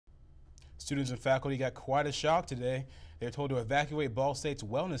Students and faculty got quite a shock today. They were told to evacuate Ball State's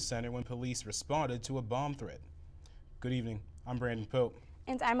Wellness Center when police responded to a bomb threat. Good evening. I'm Brandon Pope.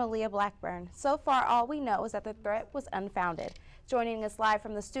 And I'm Aaliyah Blackburn. So far, all we know is that the threat was unfounded. Joining us live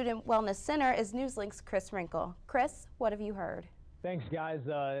from the Student Wellness Center is Newslink's Chris Renkel. Chris, what have you heard? Thanks, guys.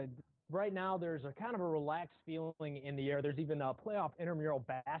 Right now, there's a kind of a relaxed feeling in the air. There's even a playoff intramural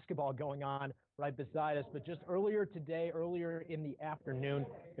basketball going on right beside us. But just earlier today, earlier in the afternoon,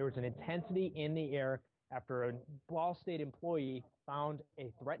 there was an intensity in the air after a Ball State employee found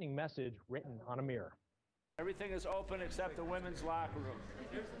a threatening message written on a mirror. Everything is open except the women's locker room.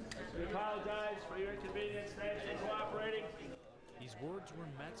 We apologize for your inconvenience. Thanks for cooperating. These words were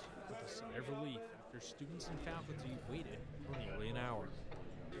met with a sigh of relief after students and faculty waited for nearly an hour.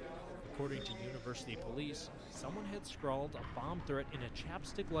 According to university police, someone had scrawled a bomb threat in a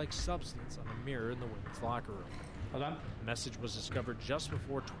chapstick-like substance on a mirror in the women's locker room. The message was discovered just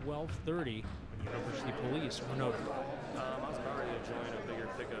before 12:30 when university police were notified. I was about ready to join a bigger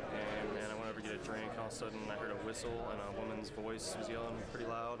pickup game, and I went over to get a drink. All of a sudden, I heard a whistle, and a woman's voice was yelling pretty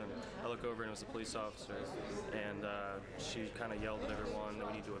loud, and I look over, and it was a police officer, and she kind of yelled at everyone that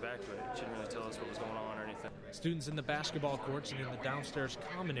we need to evacuate. She didn't really tell us what was going on or anything. Students in the basketball courts and in the downstairs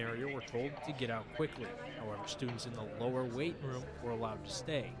common area were told to get out quickly. However, students in the lower weight room were allowed to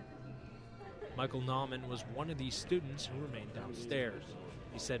stay. Michael Nauman was one of these students who remained downstairs.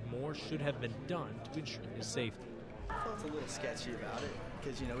 He said more should have been done to ensure his safety. I felt a little sketchy about it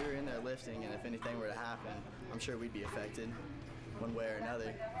because, we were in there lifting, and if anything were to happen, I'm sure we'd be affected one way or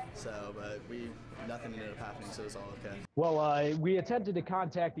another. So, but nothing ended up happening, so it was all okay. Well, we attempted to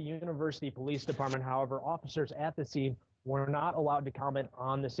contact the university police department. However, officers at the scene were not allowed to comment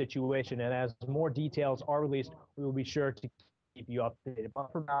on the situation. And as more details are released, we will be sure to keep you updated. But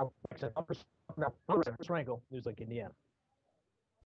for now, Renkel, Newslink, Indiana.